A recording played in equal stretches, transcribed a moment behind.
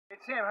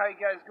Sam, how you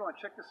guys going?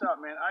 Check this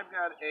out, man. I've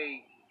got a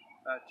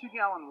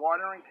 2-gallon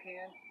watering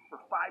can for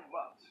 $5.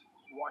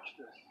 Watch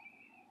this.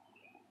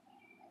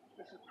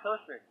 This is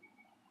perfect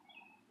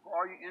for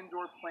all your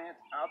indoor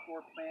plants,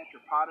 outdoor plants, your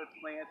potted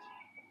plants,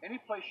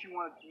 any place you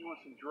want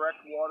some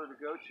direct water to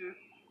go to.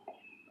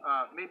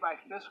 Made by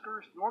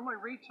Fiskars. Normally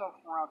retail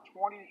for around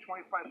 20 to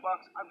 25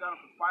 bucks. I've got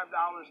them for $5.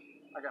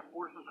 I got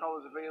 4 different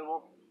colors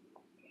available.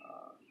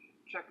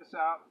 Check this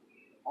out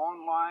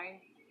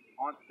online,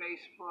 on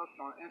Facebook,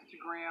 on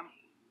Instagram.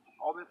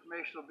 All the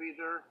information will be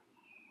there.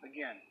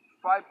 Again,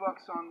 $5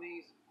 on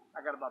these. I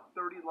got about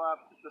 30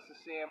 left. This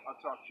is Sam. I'll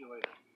talk to you later.